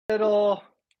Little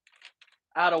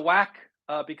out of whack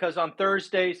because on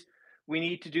Thursdays we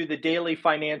need to do the daily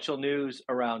financial news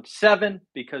around 7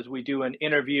 because we do an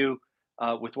interview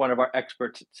with one of our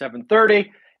experts at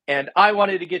 7:30, and I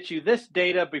wanted to get you this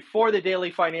data before the daily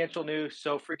financial news,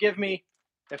 so forgive me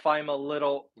if I'm a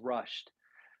little rushed.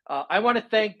 I want to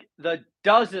thank the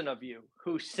dozen of you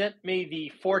who sent me the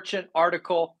Fortune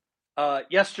article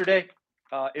yesterday.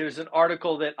 It was an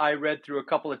article that I read through a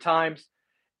couple of times,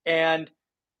 and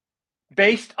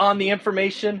based on the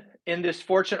information in this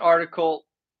Fortune article,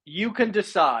 you can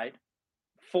decide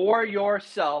for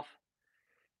yourself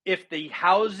if the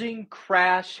housing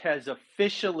crash has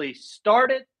officially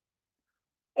started,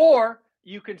 or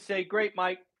you can say, great,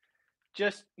 Mike,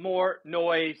 just more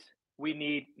noise. We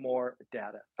need more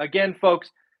data. Again,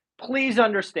 folks, please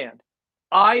understand,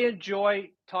 I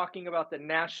enjoy talking about the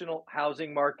national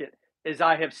housing market as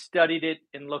I have studied it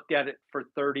and looked at it for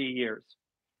 30 years.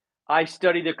 I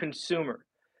study the consumer.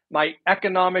 My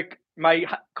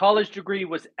college degree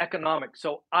was economics,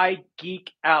 so I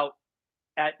geek out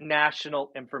at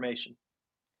national information.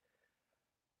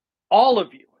 All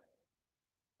of you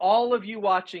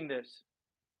watching this,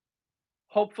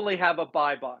 hopefully have a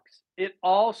buy box. It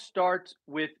all starts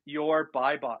with your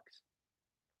buy box.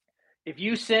 If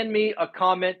you send me a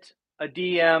comment, a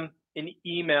DM, an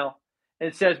email, and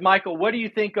it says, Michael, what do you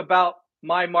think about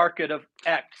my market of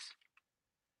X?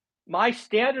 My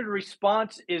standard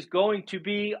response is going to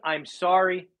be, I'm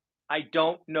sorry, I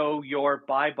don't know your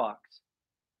buy box.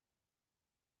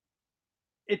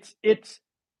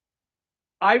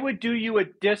 I would do you a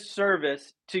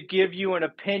disservice to give you an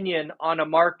opinion on a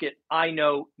market I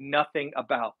know nothing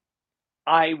about.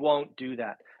 I won't do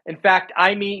that. In fact,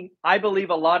 I believe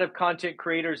a lot of content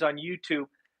creators on YouTube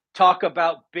talk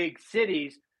about big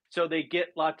cities so they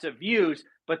get lots of views,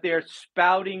 but they're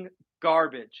spouting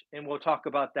garbage, and we'll talk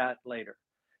about that later.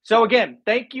 So again,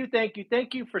 thank you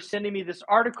for sending me this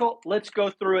article. Let's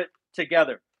go through it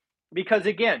together. Because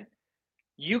again,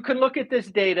 you can look at this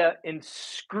data and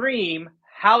scream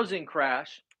housing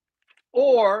crash,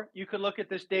 or you could look at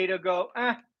this data and go,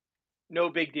 no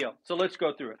big deal. So let's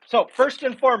go through it. So first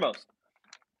and foremost,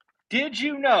 did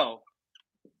you know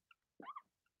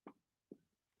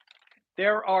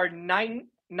there are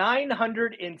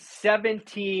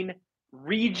 917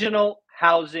 regional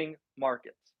housing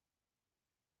markets?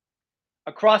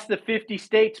 Across the 50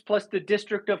 states plus the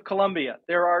District of Columbia,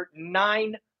 there are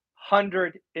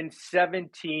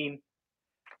 917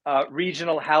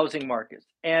 regional housing markets.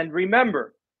 And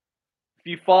remember, if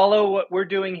you follow what we're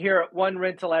doing here at One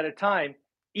Rental at a Time,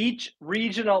 each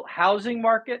regional housing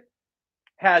market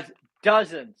has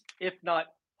dozens, if not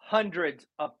hundreds,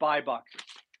 of buy boxes.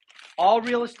 All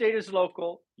real estate is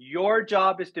local. Your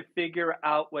job is to figure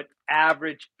out what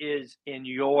average is in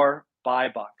your buy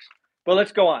box. But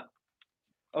let's go on.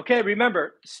 Okay,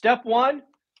 remember, step one,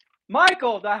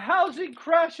 Michael, the housing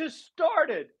crash has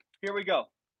started. Here we go.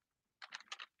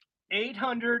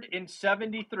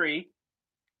 873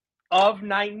 of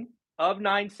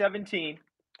 917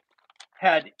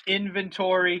 had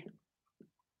inventory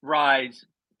rise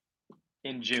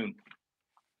in June.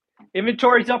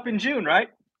 Inventory's up in June, right?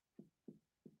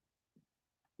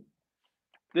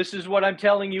 This is what I'm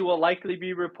telling you will likely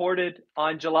be reported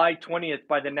on July 20th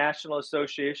by the National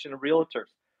Association of Realtors.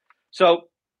 So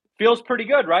feels pretty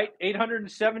good, right?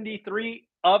 873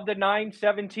 of the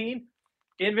 917,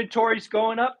 inventory's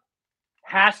going up.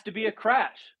 Has to be a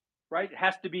crash, right? It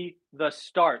has to be the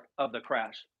start of the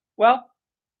crash. Well,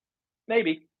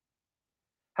 maybe.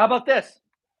 How about this?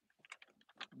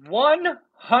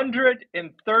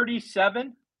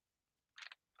 137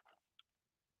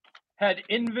 had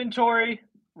inventory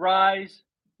rise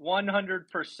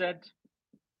 100%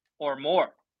 or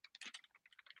more.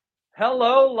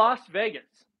 Hello, Las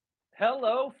Vegas.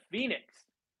 Hello, Phoenix.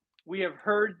 We have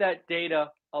heard that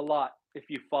data a lot if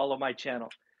you follow my channel.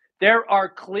 There are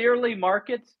clearly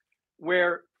markets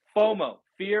where FOMO,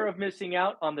 fear of missing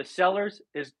out on the sellers,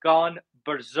 is gone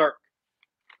berserk.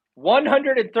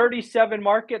 137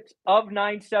 markets of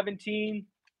 917,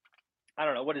 I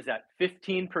don't know, what is that,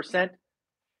 15%,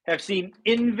 have seen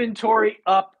inventory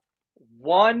up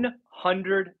 100%.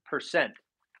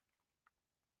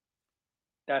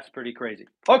 That's pretty crazy.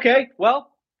 Okay,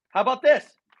 well, how about this?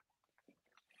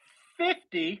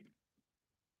 50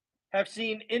 have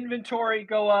seen inventory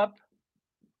go up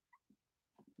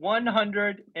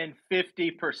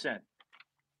 150%.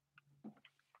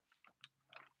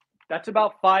 That's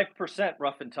about 5%,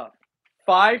 rough and tough.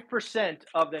 5%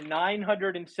 of the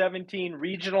 917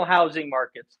 regional housing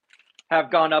markets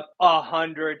have gone up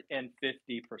 150%.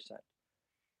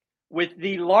 With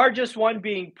the largest one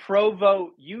being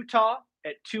Provo, Utah,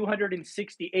 at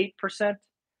 268%,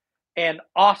 and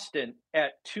Austin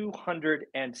at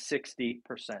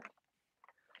 260%.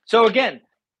 So again,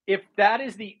 if that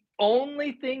is the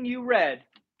only thing you read,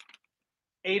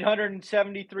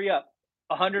 873 up,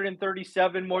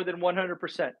 137 more than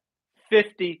 100%,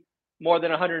 50 more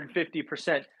than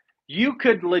 150%, you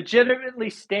could legitimately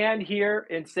stand here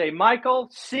and say, Michael,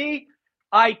 see,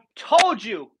 I told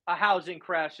you a housing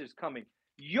crash is coming.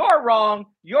 You're wrong.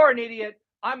 You're an idiot.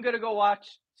 I'm going to go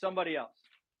watch somebody else.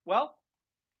 Well,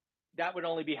 that would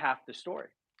only be half the story.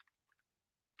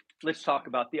 Let's talk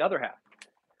about the other half.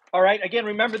 All right, again,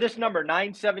 remember this number,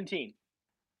 917.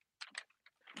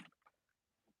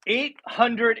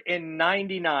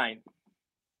 899.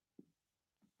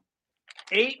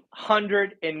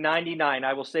 899.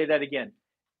 I will say that again.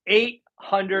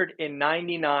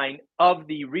 899 of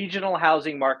the regional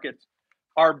housing markets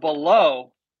are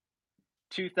below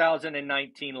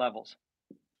 2019 levels.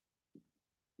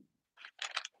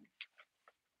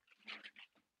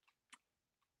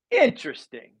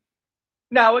 Interesting.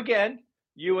 Now, again,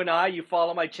 you and I, you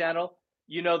follow my channel,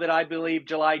 you know that I believe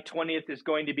July 20th is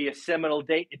going to be a seminal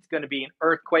date. It's going to be an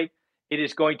earthquake. It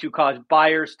is going to cause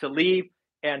buyers to leave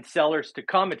and sellers to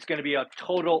come. It's going to be a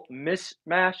total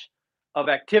mismatch of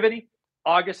activity.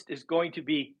 August is going to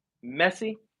be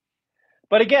messy.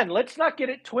 But again, let's not get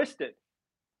it twisted.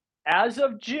 As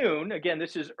of June, again,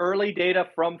 this is early data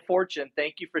from Fortune.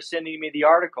 Thank you for sending me the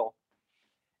article.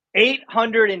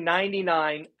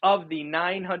 899 of the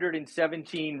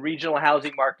 917 regional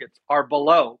housing markets are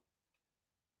below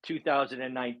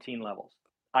 2019 levels.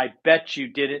 I bet you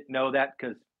didn't know that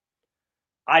because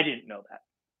I didn't know that.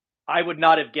 I would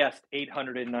not have guessed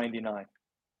 899.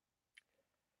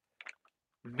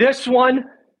 This one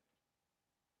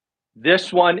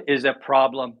is a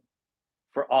problem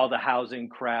for all the housing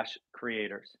crash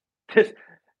creators.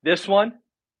 This one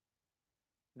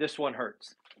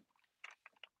hurts.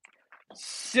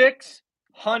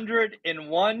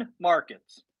 601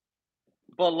 markets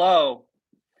below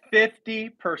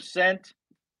 50%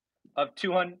 of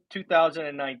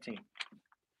 2019.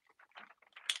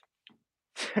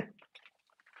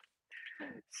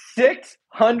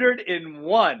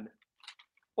 601.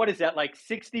 What is that, like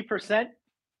 60%?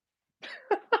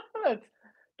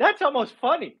 That's almost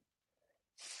funny.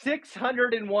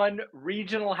 601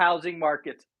 regional housing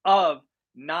markets of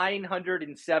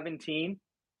 917,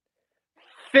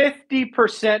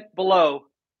 50% below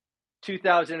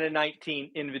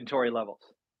 2019 inventory levels.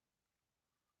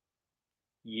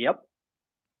 Yep.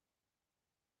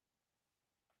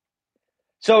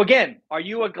 So again, are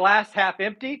you a glass half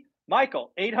empty?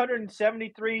 Michael,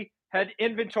 873 had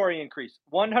inventory increase,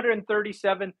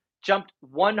 137 jumped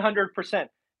 100%,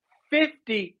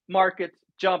 50 markets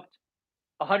jumped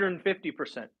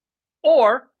 150%.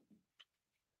 Or,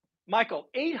 Michael,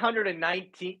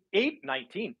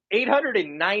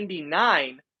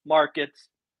 899 markets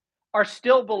are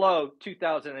still below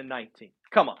 2019.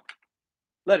 Come on,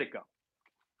 let it go.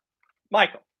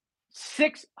 Michael,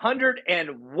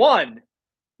 601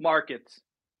 markets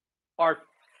are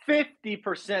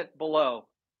 50% below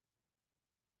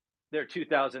their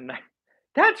 2009.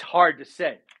 That's hard to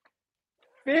say.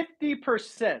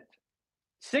 50%.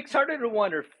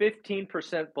 601 or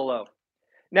 15% below.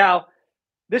 Now,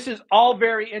 this is all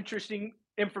very interesting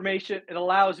information. It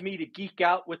allows me to geek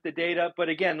out with the data. But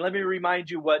again, let me remind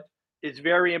you what is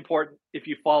very important if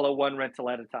you follow one rental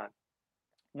at a time.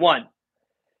 One,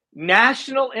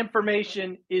 national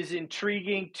information is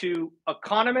intriguing to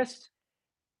economists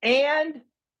and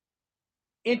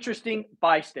interesting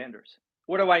bystanders.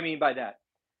 What do I mean by that?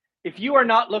 If you are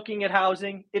not looking at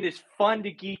housing, it is fun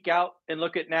to geek out and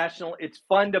look at national. It's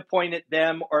fun to point at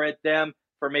them or at them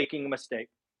for making a mistake.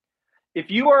 If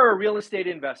you are a real estate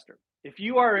investor, if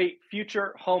you are a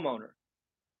future homeowner,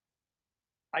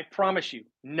 I promise you,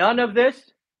 none of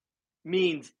this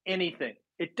means anything.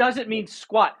 It doesn't mean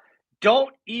squat.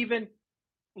 Don't even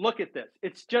look at this.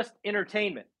 It's just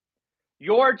entertainment.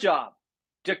 Your job,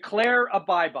 declare a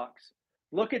buy box.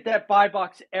 Look at that buy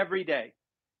box every day.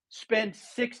 Spend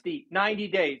 60, 90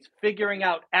 days figuring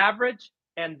out average,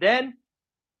 and then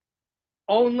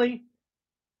only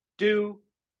do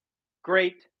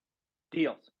great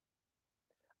deals.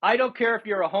 I don't care if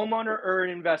you're a homeowner or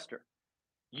an investor.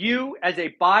 You, as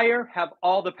a buyer, have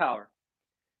all the power.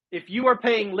 If you are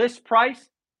paying list price,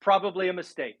 probably a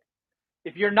mistake.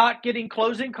 If you're not getting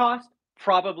closing costs,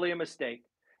 probably a mistake.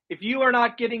 If you are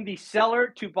not getting the seller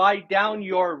to buy down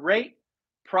your rate,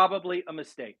 probably a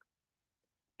mistake.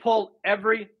 Pull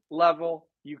every level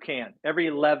you can,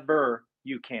 every lever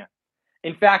you can.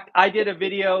 In fact, I did a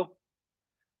video,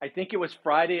 I think it was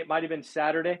Friday, it might have been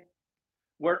Saturday,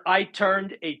 where I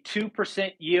turned a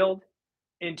 2% yield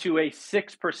into a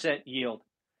 6% yield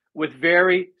with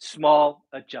very small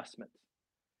adjustments.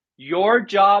 Your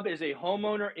job as a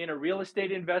homeowner and a real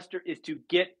estate investor is to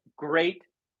get great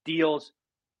deals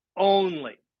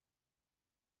only.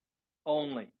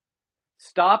 Only.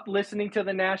 Stop listening to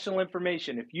the national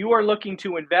information. If you are looking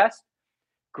to invest,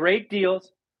 great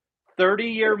deals,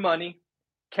 30-year money,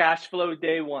 cash flow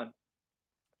day one.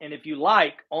 And if you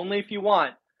like, only if you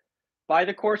want, buy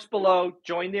the course below,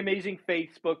 join the amazing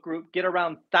Facebook group, get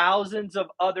around thousands of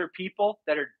other people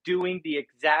that are doing the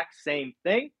exact same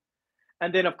thing.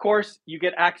 And then, of course, you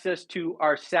get access to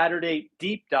our Saturday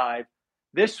deep dive.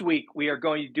 This week, we are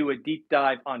going to do a deep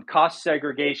dive on cost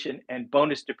segregation and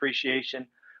bonus depreciation.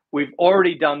 We've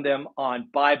already done them on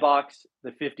buy box,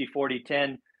 the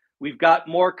 50-40-10. We've got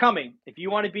more coming. If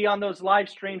you want to be on those live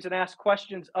streams and ask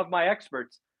questions of my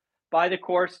experts, buy the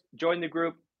course, join the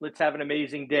group. Let's have an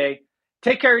amazing day.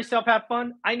 Take care of yourself, have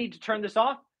fun. I need to turn this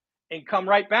off and come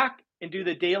right back and do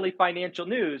the daily financial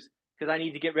news because I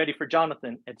need to get ready for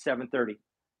Jonathan at 7:30.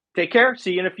 Take care.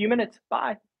 See you in a few minutes.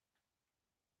 Bye.